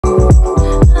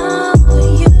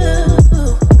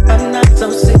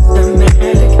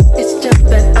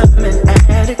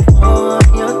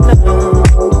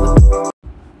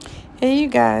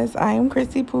guys, I am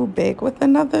Chrissy Pooh back with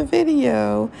another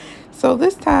video. So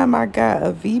this time I got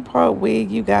a V-part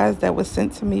wig, you guys, that was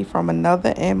sent to me from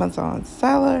another Amazon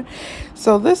seller.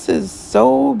 So this is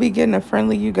so beginner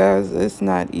friendly, you guys. It's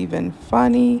not even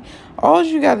funny. All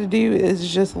you got to do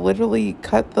is just literally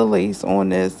cut the lace on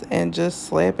this and just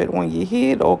slap it on your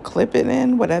head or clip it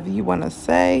in, whatever you want to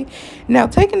say. Now,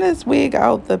 taking this wig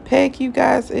out the pack, you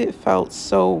guys, it felt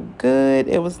so good.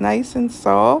 It was nice and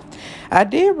soft. I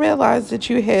did realize that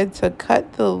you had to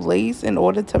cut the lace in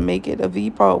order to make it a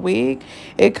V-part wig.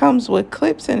 It comes with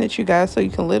clips in it, you guys, so you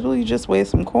can literally just wear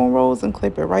some cornrows and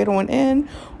clip it right on in,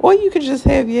 or you could just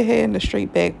have your hair in a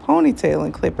straight back ponytail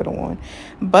and clip it on.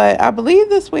 But I believe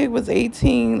this wig was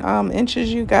 18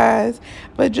 inches, you guys.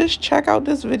 But just check out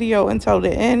this video until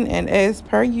the end, and as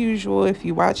per usual, if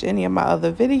you watch any of my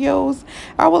other videos,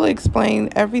 I will explain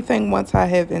everything once I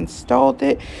have installed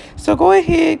it. So go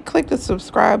ahead, click the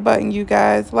subscribe button, you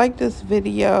guys, like this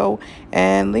video,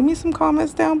 and leave me some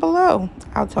comments down below.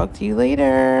 I'll talk to you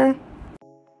later.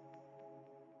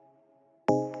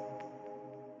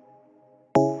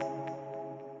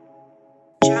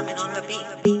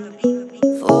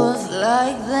 Fools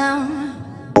like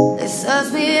them, they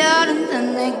suss me out and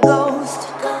then they ghost.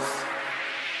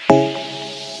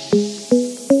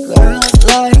 Girls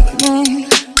like me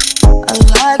are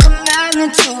like a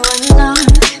magnet to a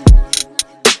knife.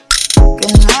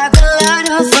 Can like a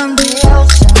lighter from the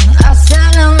ocean. I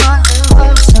sell them on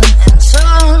devotion and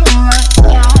turn my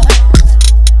life.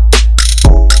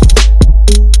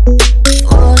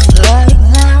 Fools like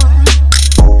them,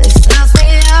 they suss me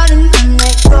out and then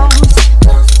they ghost.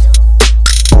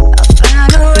 I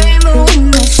found a rainbow in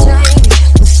the shade.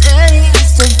 The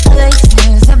safest of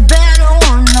places, a better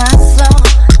one I saw.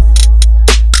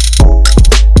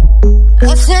 I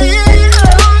said,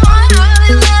 oh, I'd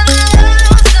rather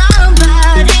love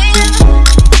somebody.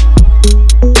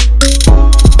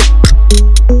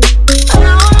 Oh,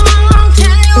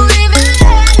 can you even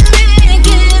let me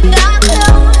get that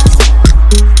close?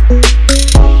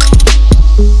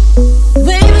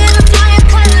 Baby, the fire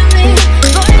calling me.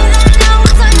 Boy, you don't know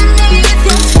what's underneath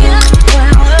your skin.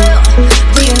 Well,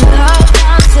 do you love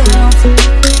yourself?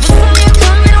 Before you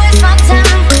come and waste my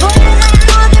time. Boy, you don't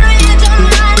know the range of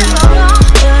mine.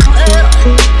 Well,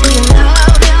 do you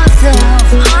love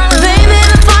yourself? Baby,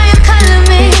 the fire calling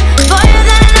me. Boy, you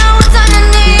don't know what's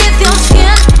underneath your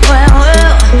skin.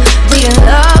 Well, do you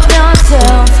love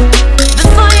yourself?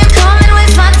 Before you come and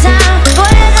waste my time.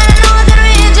 Boy, you don't know the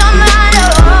range of mine.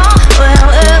 Well,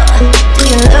 do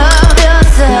you love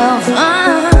yourself?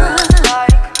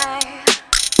 Like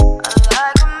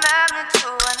a magnet to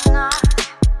a knife.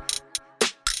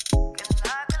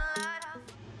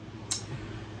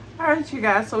 Alright, you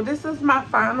guys, so this is my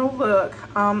final look.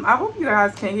 I hope you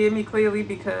guys can hear me clearly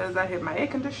because I have my air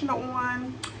conditioner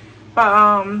on. But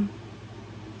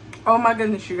oh my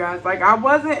goodness, you guys, like, I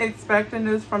wasn't expecting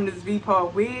this from this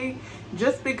V-part wig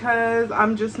just because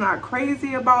I'm just not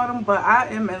crazy about them, but I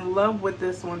am in love with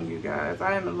this one, you guys.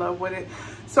 I am in love with it.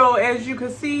 So as you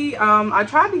can see, I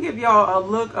tried to give y'all a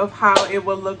look of how it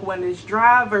will look when it's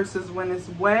dry versus when it's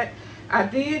wet. I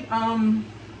did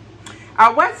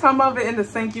I wet some of it in the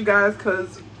sink, you guys,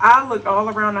 because I looked all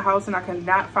around the house and I could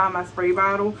not find my spray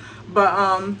bottle. But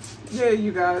yeah,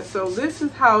 you guys, so this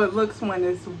is how it looks when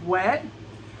it's wet.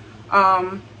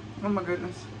 Oh my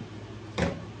goodness.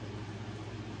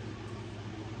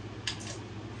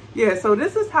 Yeah, so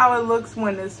this is how it looks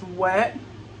when it's wet.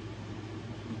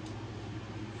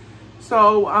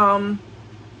 So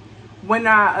when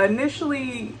I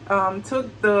initially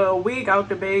took the wig out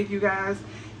the bag, you guys,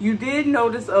 you did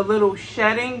notice a little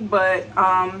shedding, but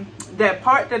that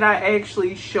part that I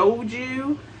actually showed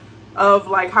you of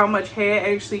like how much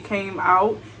hair actually came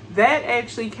out, that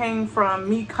actually came from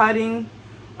me cutting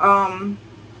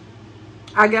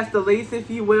I guess the lace,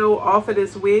 if you will, off of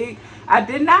this wig. I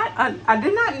did not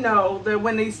know that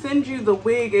when they send you the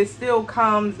wig, it still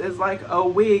comes as like a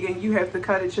wig and you have to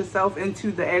cut it yourself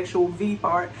into the actual V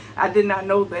part. I did not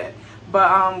know that.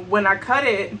 But when I cut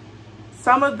it,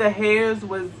 some of the hairs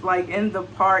was like in the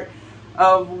part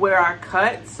of where I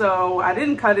cut, so I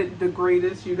didn't cut it the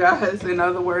greatest, you guys. In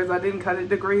other words, I didn't cut it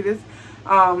the greatest.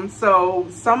 So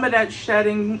some of that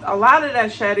shedding, a lot of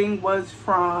that shedding was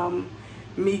from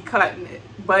me cutting it,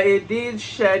 but it did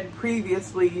shed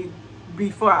previously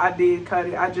before I did cut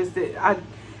it.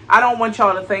 I don't want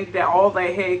y'all to think that all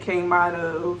that hair came out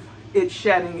of it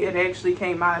shedding. It actually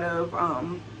came out of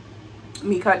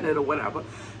me cutting it or whatever.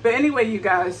 But anyway, you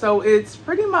guys, so it's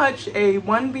pretty much a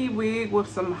 1B wig with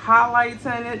some highlights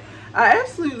in it. I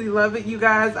absolutely love it, you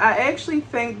guys. I actually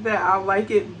think that I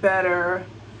like it better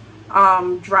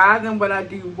dry than what I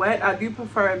do wet. I do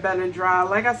prefer it better dry.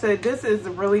 Like I said, this is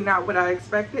really not what I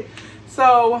expected.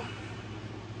 So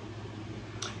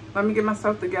let me get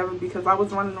myself together because I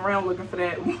was running around looking for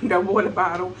that water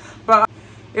bottle. But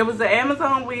it was the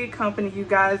Amazon wig company, you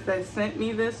guys, that sent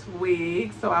me this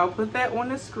wig. So I'll put that on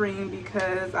the screen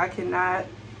because I cannot,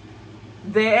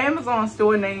 the Amazon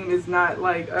store name is not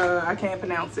like, I can't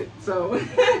pronounce it. So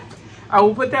I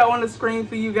will put that on the screen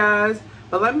for you guys.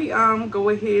 But let me go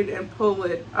ahead and pull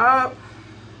it up.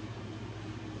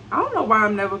 I don't know why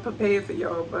I'm never prepared for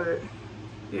y'all, but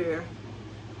yeah.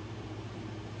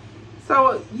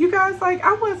 So you guys, like,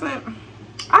 I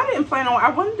didn't plan on, I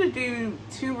wanted to do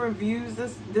 2 reviews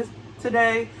this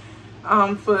today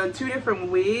for 2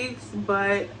 different wigs,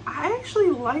 but I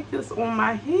actually like this on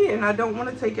my head and I don't want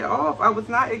to take it off. I was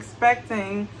not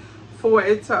expecting for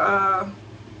it to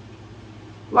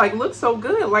like look so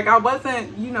good. Like, I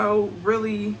wasn't, you know,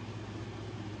 really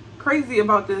crazy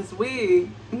about this wig,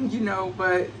 you know,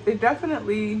 but it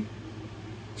definitely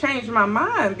changed my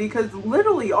mind because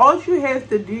literally all you have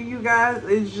to do, you guys,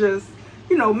 is just,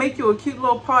 you know, make you a cute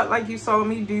little part like you saw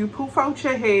me do, poof out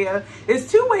your hair. It's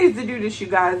 2 ways to do this, you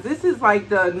guys. This is like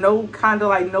the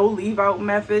no leave out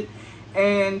method,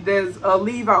 and there's a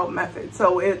leave out method.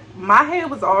 So my hair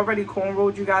was already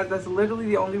cornrowed, you guys. That's literally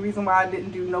the only reason why I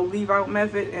didn't do no leave out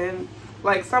method. And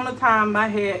like summertime, my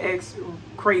hair acts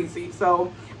crazy.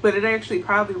 So, but it actually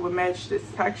probably would match this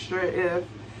texture if,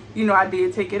 you know, I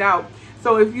did take it out.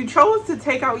 So if you chose to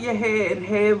take out your hair and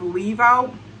have leave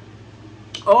out,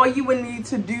 all you would need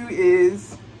to do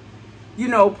is, you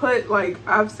know, put, like,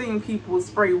 I've seen people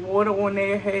spray water on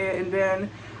their hair, and then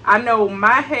I know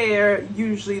my hair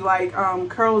usually like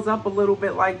curls up a little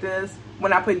bit like this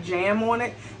when I put jam on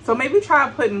it. So maybe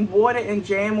try putting water and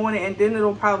jam on it, and then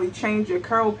it'll probably change your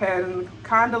curl pattern,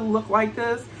 kind of look like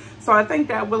this. So I think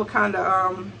that will kind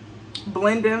of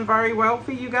blend in very well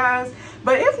for you guys.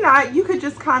 But if not, you could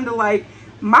just kind of like,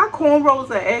 my cornrows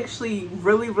are actually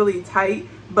really tight,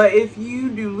 but if you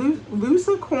do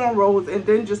looser cornrows and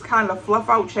then just kind of fluff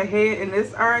out your hair in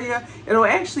this area, it'll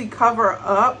actually cover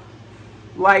up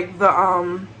like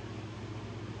the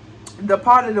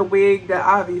part of the wig that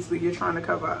obviously you're trying to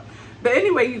cover up. But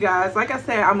anyway, you guys, like I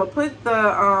said, I'm gonna put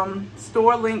the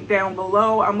store link down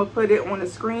below. I'm gonna put it on the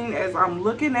screen as I'm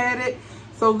looking at it.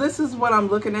 So this is what I'm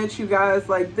looking at, you guys.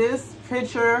 Like, this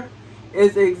picture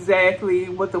is exactly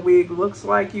what the wig looks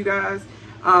like, you guys.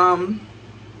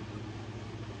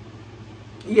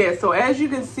 Yeah, so as you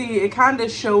can see, it kind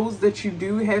of shows that you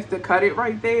do have to cut it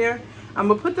right there. I'm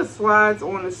gonna put the slides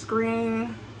on the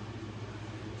screen.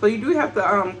 So you do have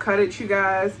to cut it, you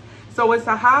guys. So it's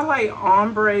a highlight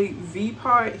ombre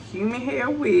V-part human hair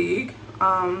wig.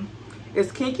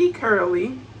 It's kinky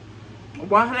curly,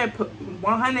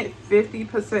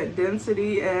 150%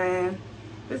 density, and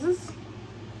this is,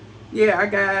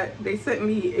 yeah, they sent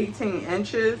me 18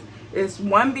 inches. It's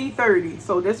 1B30.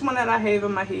 So this one that I have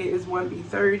in my head is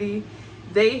 1B30.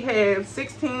 They have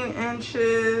 16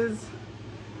 inches.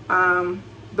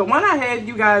 The one I had,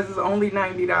 you guys, is only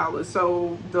 $90.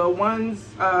 So the ones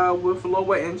with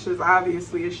lower inches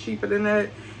obviously is cheaper than that.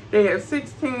 They have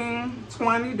 16,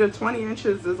 20. The 20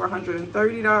 inches is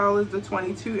 $130. The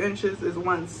 22 inches is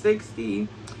 $160.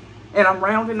 And I'm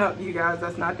rounding up, you guys.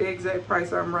 That's not the exact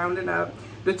price. I'm rounding up.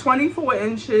 The 24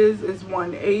 inches is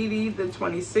 $180. The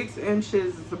 26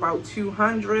 inches is about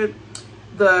 $200.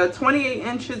 The 28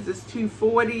 inches is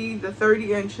 $240. The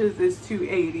 30 inches is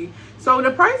 $280. So the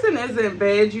pricing isn't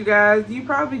bad, you guys. You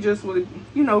probably just would,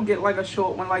 you know, get like a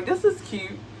short one. Like, this is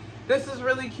cute. This is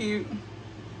really cute.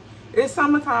 It's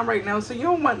summertime right now, so you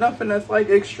don't want nothing that's like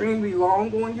extremely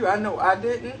long on you. I know I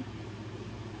didn't.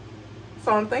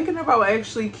 So I'm thinking about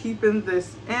actually keeping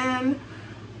this in.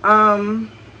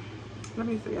 Let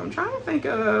me see. I'm trying to think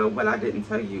of what I didn't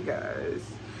tell you guys.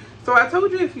 So I told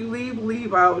you if you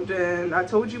leave out, then I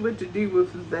told you what to do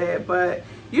with that. But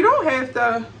you don't have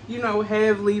to, you know,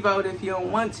 have leave out if you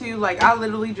don't want to. Like, I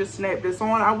literally just snapped this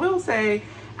on. I will say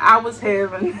I was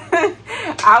having,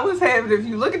 if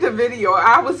you look at the video,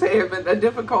 I was having a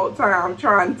difficult time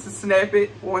trying to snap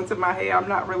it onto my hair. I'm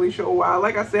not really sure why.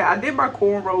 Like I said, I did my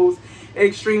cornrows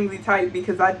extremely tight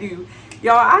because I do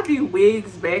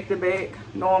wigs back to back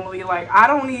normally. Like, I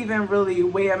don't even really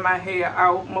wear my hair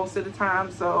out most of the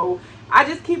time, so I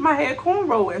just keep my hair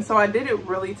cornrow. And so I did it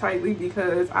really tightly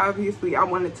because obviously I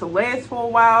wanted to last for a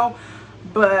while.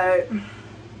 But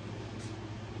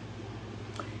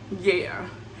yeah,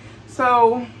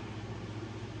 so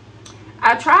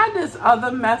I tried this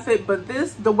other method, but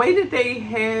the way that they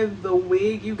have the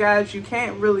wig, you guys, you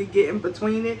can't really get in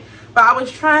between it. But I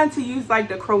was trying to use like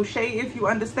the crochet, if you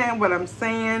understand what I'm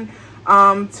saying.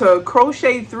 to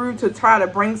crochet through to try to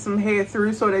bring some hair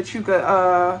through so that you could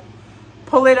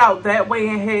pull it out that way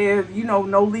and have, you know,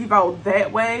 no leave out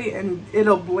that way, and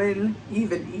it'll blend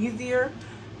even easier.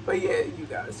 But yeah, you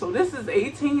guys, so this is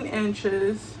 18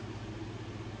 inches.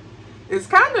 It's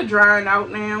kind of drying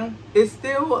out now. It's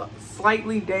still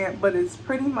slightly damp, but it's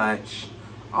pretty much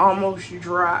almost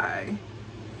dry.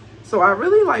 So I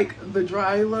really like the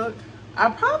dry look. I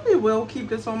probably will keep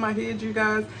this on my head, you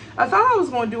guys. I thought I was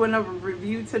going to do another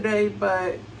review today,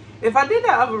 but if I did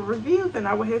that other review, then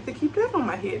I would have to keep that on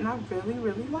my head. And I really,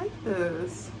 really like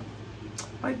this.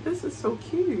 Like, this is so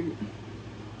cute.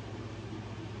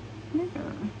 Yeah.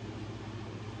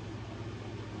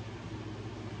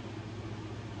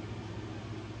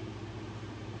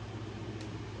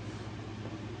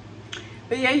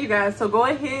 But yeah, you guys, so go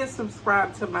ahead,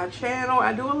 subscribe to my channel.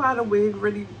 I do a lot of wig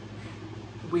review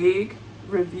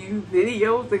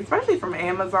videos, especially from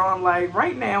Amazon. Like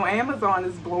right now, Amazon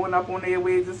is blowing up on their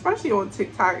wigs, especially on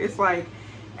TikTok. It's like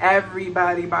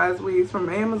everybody buys wigs from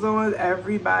Amazon.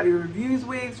 Everybody reviews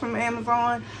wigs from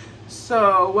Amazon.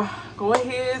 So go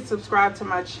ahead, subscribe to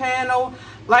my channel.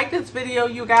 Like this video,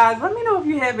 you guys. Let me know if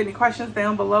you have any questions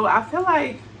down below. I feel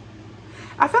like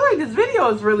this video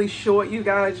is really short, you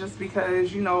guys, just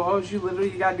because, you know, all you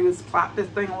literally gotta do is plop this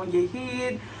thing on your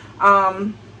head.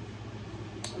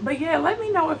 But yeah, let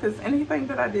me know if there's anything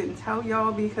that I didn't tell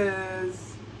y'all,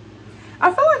 because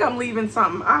I feel like I'm leaving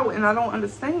something out and I don't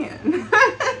understand.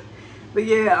 But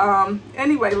yeah,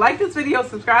 anyway, like this video,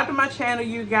 subscribe to my channel,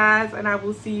 you guys, and I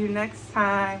will see you next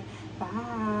time.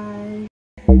 Bye.